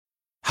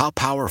How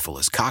powerful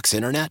is Cox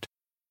Internet?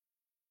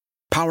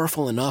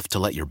 Powerful enough to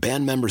let your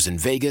band members in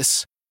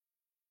Vegas,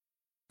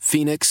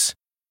 Phoenix,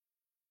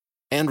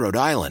 and Rhode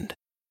Island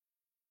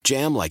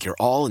jam like you're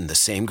all in the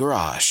same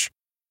garage.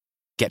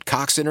 Get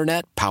Cox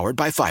Internet powered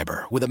by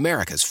fiber with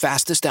America's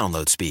fastest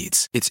download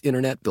speeds. It's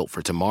internet built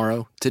for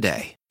tomorrow,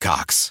 today.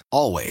 Cox,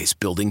 always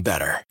building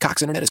better.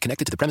 Cox Internet is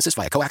connected to the premises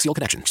via coaxial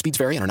connection. Speeds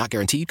vary and are not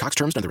guaranteed. Cox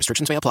terms and other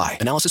restrictions may apply.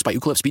 Analysis by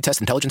Ookla Speed Test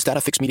Intelligence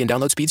Data. Fixed median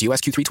download speeds. US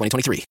Q3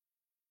 2023.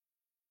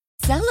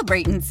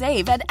 Celebrate and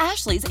save at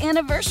Ashley's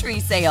Anniversary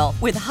Sale.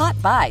 With Hot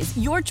Buys,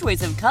 your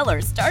choice of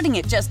colors starting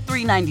at just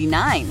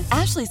 $3.99.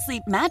 Ashley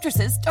Sleep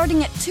mattresses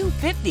starting at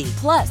 $2.50.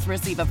 Plus,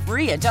 receive a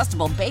free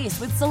adjustable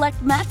base with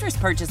select mattress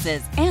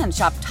purchases. And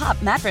shop top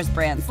mattress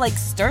brands like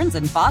Stearns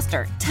 &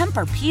 Foster,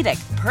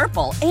 Tempur-Pedic,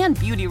 Purple, and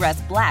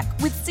Beautyrest Black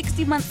with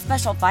 60-month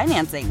special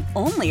financing.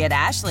 Only at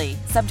Ashley.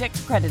 Subject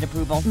to credit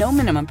approval. No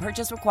minimum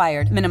purchase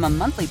required. Minimum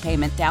monthly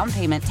payment, down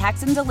payment,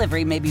 tax, and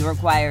delivery may be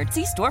required.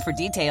 See store for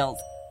details.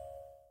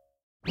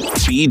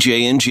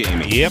 BJ and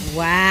Jamie. Yep.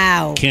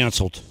 Wow.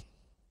 Canceled.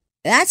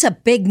 That's a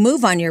big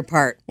move on your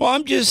part. Well,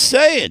 I'm just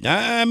saying.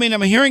 I mean,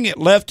 I'm hearing it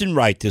left and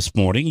right this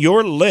morning.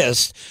 Your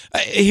list.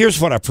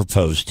 Here's what I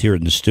proposed here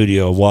in the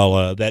studio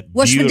while that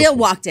Well, Schmidl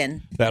walked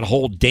in. That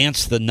whole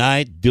Dance the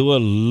Night, Dua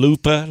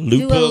Lipa.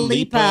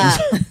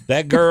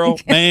 That girl,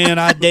 man,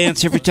 I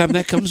dance every time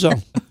that comes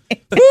on.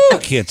 I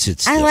can't sit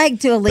still. I like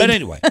Dua Lipa. But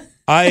anyway,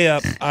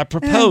 I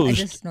proposed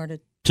I just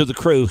snorted. To the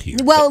crew here.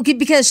 Well,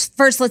 because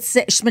first let's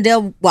say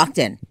Schmidl walked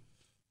in.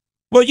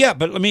 Well, yeah,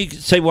 but let me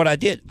say what I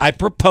did. I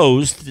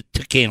proposed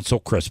to cancel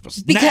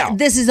Christmas. Because now,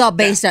 this is all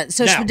based on.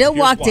 So Schmidl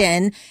walked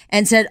in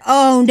and said,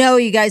 "Oh no,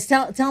 you guys,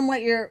 tell them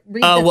what you're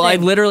reading." Well, I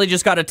literally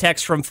just got a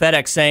text from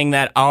FedEx saying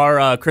that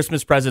our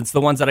Christmas presents, the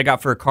ones that I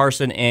got for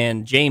Carson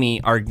and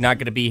Jamie, are not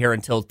going to be here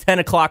until 10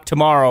 o'clock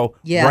tomorrow,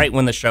 right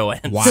when the show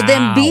ends. Wow. So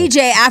then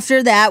BJ,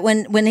 after that,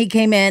 when he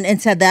came in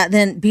and said that,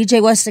 then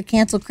BJ wants to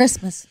cancel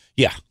Christmas.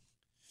 Yeah.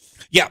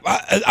 Yeah,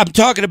 I'm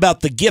talking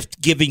about the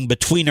gift giving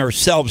between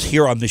ourselves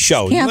here on the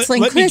show.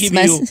 Canceling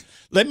Christmas.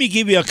 Let me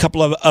give you a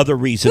couple of other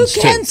reasons.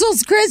 Who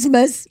cancels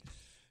Christmas?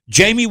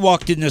 Jamie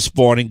walked in this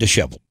morning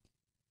disheveled.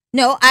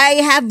 No, I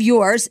have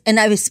yours, and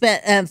I've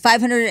spent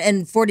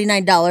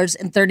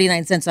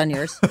 $549.39 on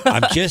yours.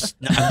 I'm just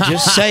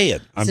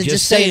saying. I'm so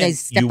just saying. You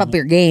step up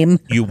your game.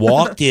 You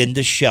walked in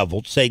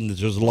disheveled, saying that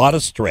there's a lot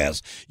of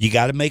stress. You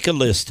got to make a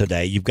list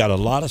today. You've got a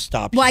lot of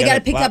stops. Well, I got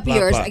to pick up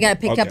yours. I got to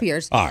pick up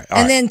yours. All right.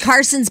 And then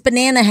Carson's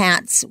banana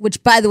hats,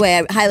 which, by the way,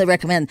 I highly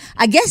recommend.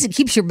 I guess it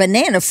keeps your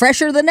banana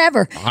fresher than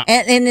ever.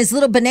 And his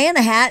little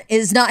banana hat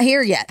is not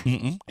here yet.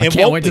 I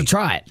can't wait to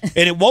try it.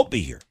 And it won't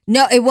be here.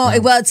 No, it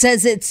won't. Well, it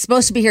says it's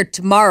supposed to be here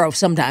tomorrow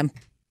sometime,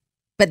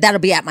 but that'll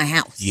be at my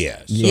house.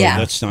 Yeah.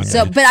 That's not.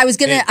 So, but I was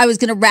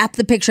gonna wrap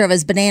the picture of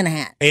his banana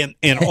hat. And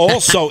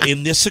also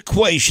in this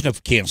equation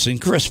of canceling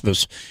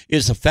Christmas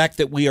is the fact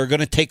that we are going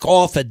to take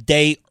off a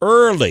day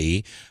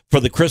early for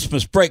the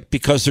Christmas break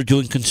because they're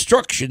doing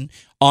construction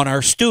on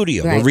our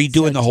studio. Right, We're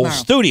redoing so the whole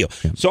tomorrow. studio.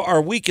 So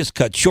our week is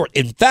cut short.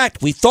 In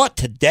fact, we thought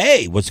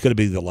today was going to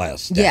be the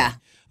last day. Yeah.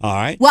 All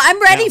right. Well,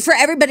 I'm ready for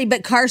everybody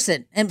but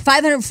Carson, and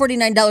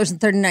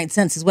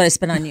 $549.39 is what I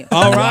spent on you.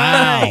 All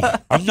right.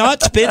 I'm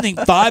not spending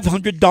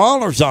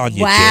 $500 on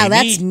you, Wow, Jamie.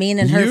 that's mean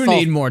and hurtful.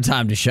 You need more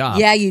time to shop.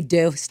 Yeah, you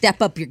do. Step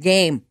up your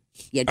game,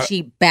 you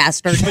cheap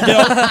bastard. Who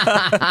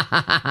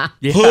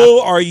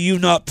are you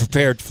not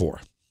prepared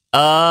for?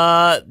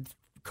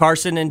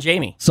 Carson and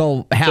Jamie.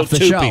 So half the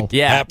two show. people.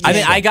 Yeah, Half the I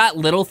mean, show. I got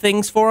little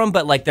things for them,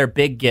 but like their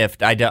big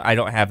gift, I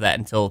don't have that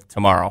until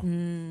tomorrow.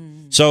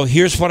 So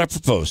here's what I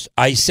proposed.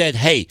 I said,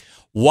 hey,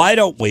 why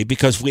don't we,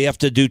 because we have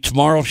to do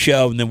tomorrow's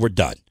show and then we're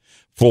done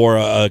for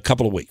a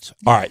couple of weeks.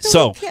 All right,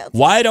 so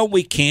why don't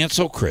we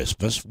cancel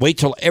Christmas, wait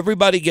till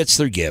everybody gets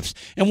their gifts,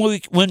 and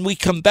when we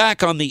come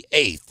back on the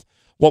 8th,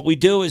 what we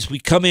do is we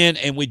come in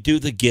and we do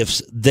the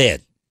gifts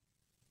then.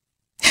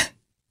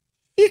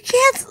 You're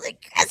canceling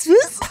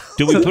Christmas.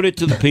 Do we put it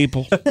to the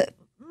people?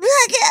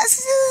 I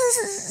guess.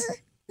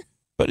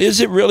 But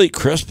is it really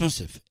Christmas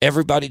if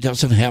everybody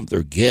doesn't have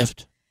their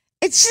gift?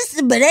 It's just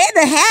a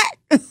banana hat.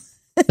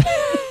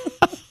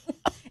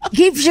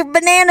 Keeps your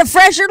banana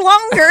fresher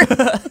longer.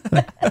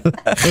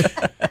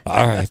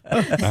 All right.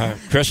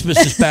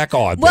 Christmas is back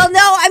on. Well,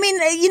 no, I mean,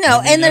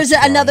 and there's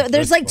that's another. fine.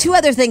 There's That's like two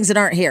other things that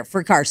aren't here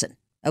for Carson.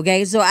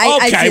 Okay, so I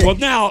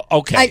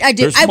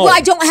do. There's I more.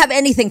 don't have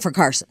anything for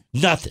Carson.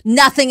 Nothing.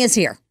 Nothing is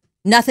here.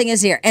 Nothing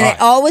is here, and All I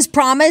right. always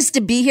promised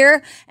to be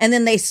here, and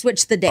then they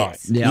switched the All right.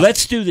 dates. Yeah.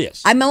 Let's do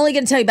this. I'm only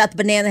going to tell you about the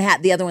banana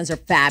hat. The other ones are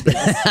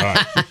fabulous. All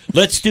right.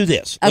 Let's do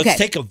this. Okay. Let's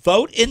take a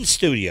vote in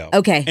studio.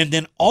 Okay. And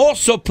then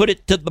also put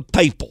it to the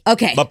people.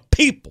 Okay. The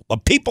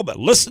people that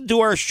listen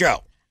to our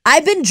show.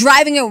 I've been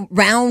driving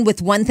around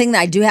with one thing that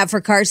I do have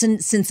for Carson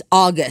since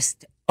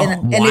August,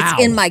 and wow.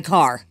 it's in my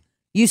car.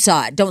 You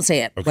saw it. Don't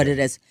say it, what it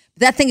is.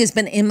 That thing has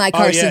been in my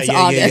car since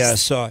August. Yeah, I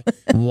saw it.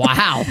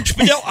 Wow.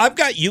 Spadil, I've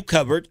got you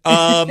covered.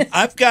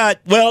 I've got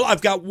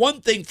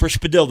one thing for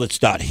Spadil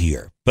that's not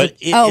here. But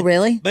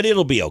really? But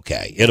it'll be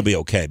okay. It'll be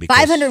okay because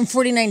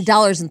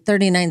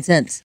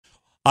 $549.39.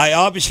 I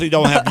obviously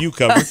don't have you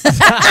covered. If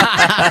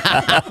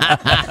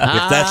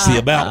that's the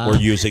amount we're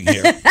using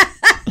here.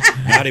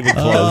 Not even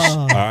close.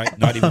 All right,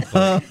 not even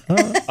close.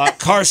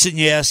 Carson,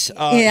 yes.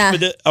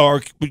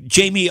 Or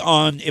Jamie,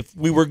 on if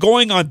we were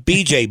going on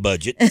BJ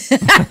budget,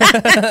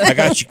 I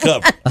got you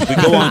covered. We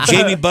go on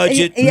Jamie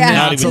budget,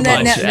 not even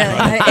close.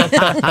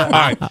 All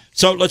right,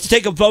 so let's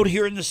take a vote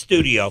here in the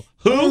studio.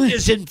 Who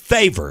is in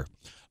favor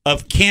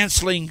of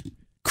canceling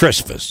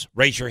Christmas?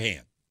 Raise your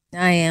hand.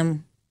 I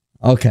am.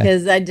 Okay.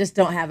 Because I just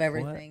don't have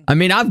everything. I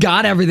mean, I've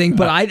got everything,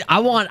 but I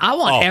want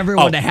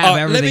everyone to have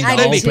everything I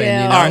open. do too. You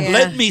know? All right,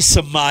 let me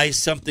surmise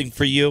something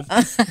for you. Is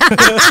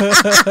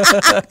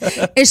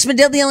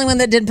Spadil the only one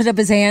that didn't put up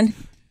his hand?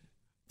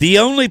 The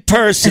only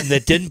person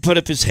that didn't put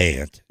up his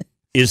hand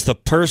is the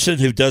person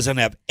who doesn't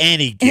have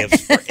any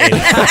gifts for anything.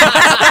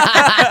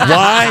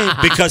 Why?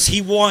 Because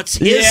he wants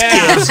his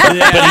gifts, but he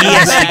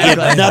has to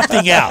give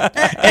nothing out.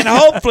 And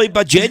hopefully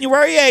by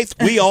January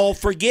 8th, we all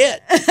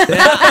forget.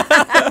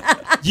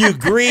 You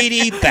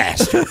greedy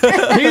bastard.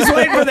 He's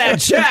waiting for that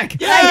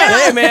check.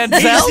 Hey, man.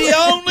 He's the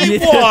only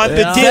one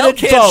that Zell didn't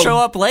can't vote. show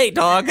up late,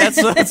 dog.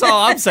 That's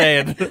all I'm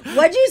saying.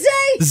 What'd you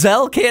say?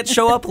 Zell can't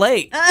show up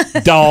late.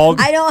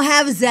 Dog. I don't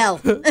have Zelle.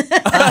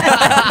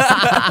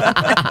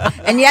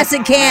 And yes,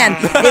 it can.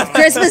 If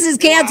Christmas is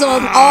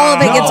canceled, all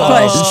of it gets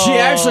pushed. She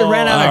actually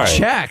ran out All of right.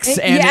 checks,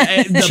 and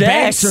Yeah. the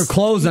banks are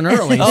closing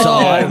early. So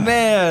Oh,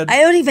 man.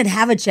 I don't even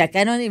have a check.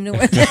 I don't even know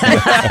what.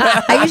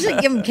 I usually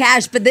give them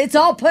cash, but it's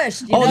all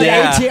pushed. You know? the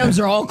Yeah. ATMs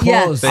are all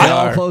Yeah. closed. They They're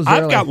all are. closed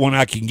I've early. got one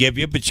I can give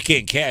you, but you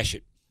can't cash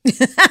it. You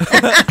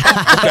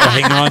gotta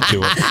hang on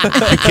to it.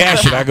 If you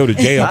cash it, I go to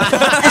jail. All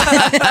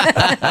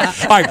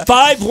right,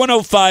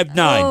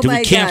 51059. Oh, Do we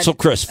my cancel God.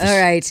 Christmas? All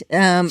right.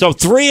 So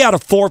 3 out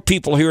of 4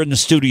 people here in the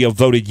studio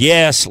voted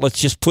yes. Let's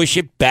just push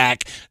it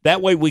back.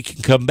 That way we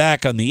can come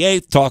back on the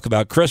 8th, talk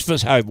about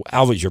Christmas. How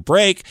was your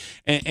break?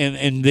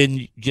 And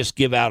then just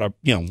give out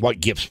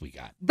what gifts we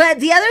got. But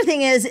the other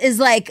thing is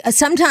like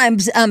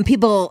sometimes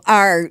people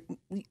are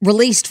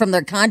released from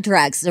their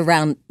contracts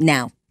around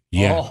now,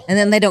 Yeah. and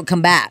then they don't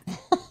come back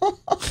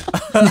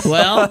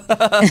Well,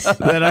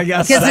 then I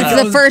guess because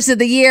it's the first of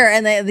the year,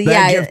 and that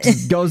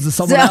gift goes to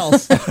someone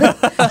else.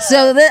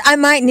 So that I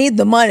might need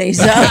the money.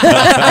 So,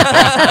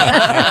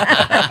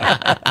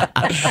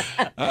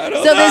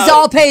 so this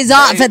all pays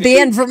off at the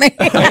end for me.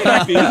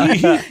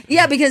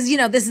 Yeah, because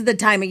this is the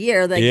time of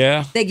year. Like,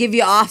 they give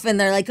you off, and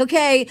they're like,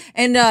 okay,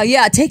 and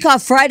take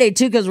off Friday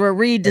too because we're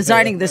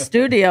redesigning the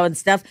studio and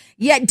stuff.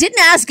 Yeah, didn't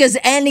ask us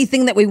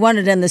anything that we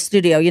wanted in the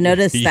studio. You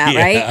noticed that,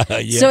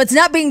 right? Yeah. So it's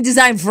not being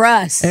designed for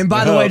us. And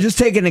by the way, just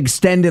take an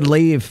extended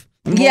leave.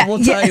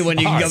 We'll tell you when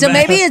you can go So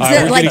back. maybe it's All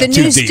right, like the we're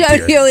getting new too deep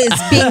studio is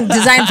being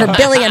designed for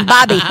Billy and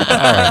Bobby. All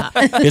right.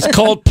 It's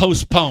called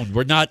postponed.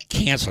 We're not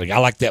canceling. I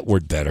like that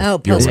word better.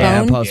 Oh, You're right.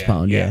 postponed?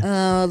 Postponed,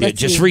 yeah. Let's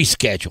just see.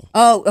 reschedule.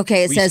 Oh,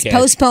 okay. It says Reschedule.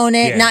 postpone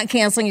it, Yeah. not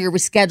canceling. You're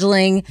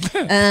rescheduling.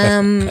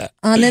 And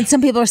then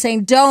some people are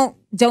saying don't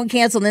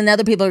cancel. And then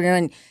other people are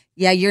going,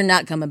 yeah, you're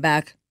not coming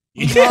back.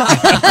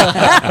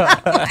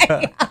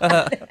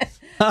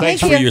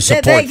 Thanks Thank for you. your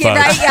support, Thank you. folks.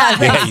 Right? Yeah,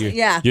 thanks. you're,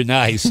 Yeah. you're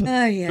nice.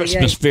 yeah,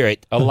 Christmas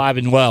spirit, alive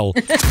and well.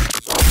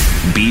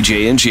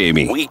 BJ and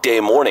Jamie.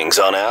 Weekday mornings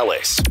on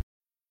Alice.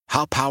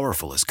 How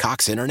powerful is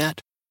Cox Internet?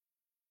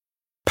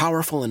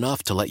 Powerful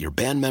enough to let your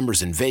band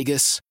members in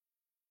Vegas,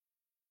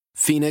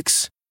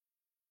 Phoenix,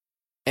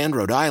 and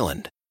Rhode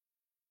Island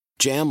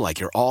jam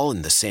like you're all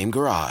in the same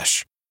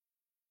garage.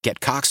 Get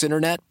Cox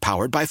Internet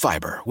powered by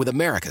fiber with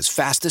America's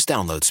fastest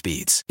download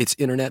speeds. It's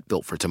internet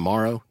built for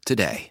tomorrow,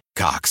 today.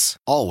 Cox,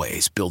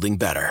 always building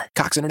better.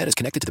 Cox Internet is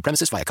connected to the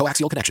premises via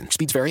coaxial connection.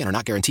 Speeds vary and are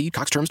not guaranteed.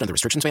 Cox terms and other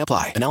restrictions may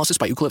apply. Analysis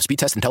by Ookla of Speed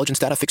Test Intelligence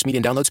Data. Fixed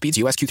median download speeds.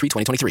 US Q3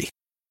 2023.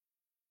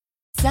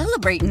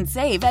 Celebrate and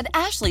save at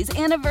Ashley's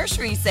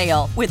Anniversary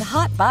Sale. With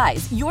Hot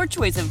Buys, your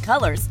choice of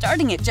colors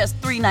starting at just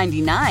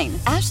 $3.99.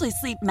 Ashley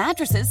Sleep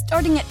mattresses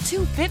starting at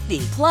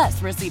 $2.50.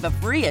 Plus, receive a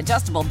free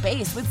adjustable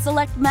base with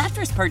select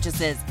mattress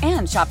purchases.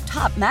 And shop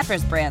top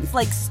mattress brands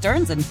like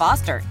Stearns &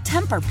 Foster,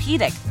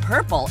 Tempur-Pedic,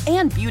 Purple,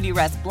 and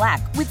Beautyrest Black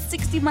with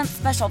 60-month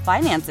special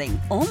financing.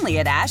 Only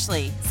at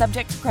Ashley.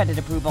 Subject to credit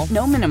approval.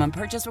 No minimum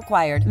purchase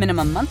required.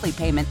 Minimum monthly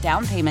payment,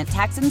 down payment,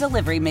 tax, and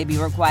delivery may be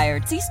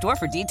required. See store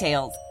for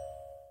details.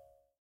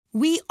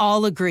 We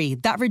all agree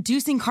that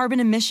reducing carbon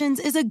emissions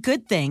is a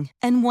good thing.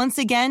 And once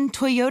again,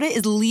 Toyota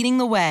is leading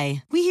the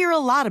way. We hear a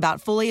lot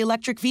about fully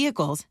electric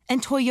vehicles,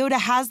 and Toyota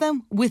has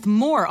them with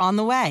more on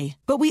the way.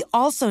 But we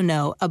also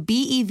know a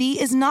BEV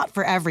is not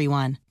for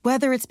everyone.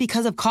 Whether it's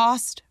because of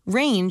cost,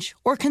 range,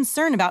 or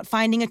concern about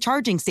finding a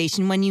charging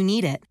station when you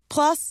need it.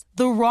 Plus,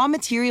 the raw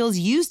materials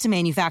used to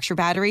manufacture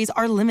batteries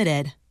are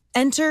limited.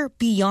 Enter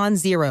Beyond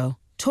Zero,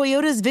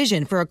 Toyota's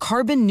vision for a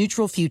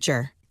carbon-neutral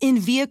future. In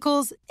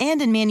vehicles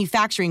and in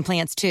manufacturing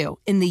plants, too,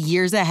 in the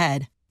years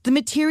ahead. The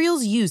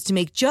materials used to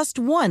make just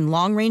one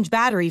long-range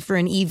battery for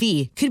an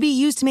EV could be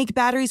used to make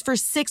batteries for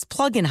 6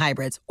 plug-in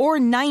hybrids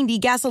or 90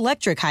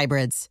 gas-electric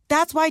hybrids.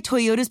 That's why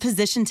Toyota's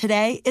position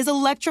today is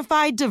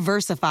electrified,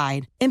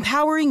 diversified,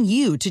 empowering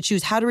you to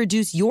choose how to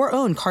reduce your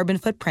own carbon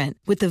footprint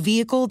with the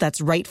vehicle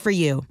that's right for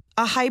you.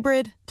 a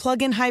hybrid,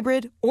 plug-in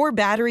hybrid, or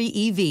battery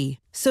EV.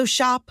 So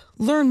shop,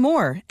 learn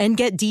more, and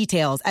get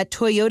details at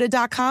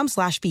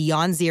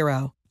toyota.com/beyond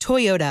zero.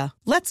 Toyota,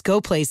 let's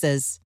go places.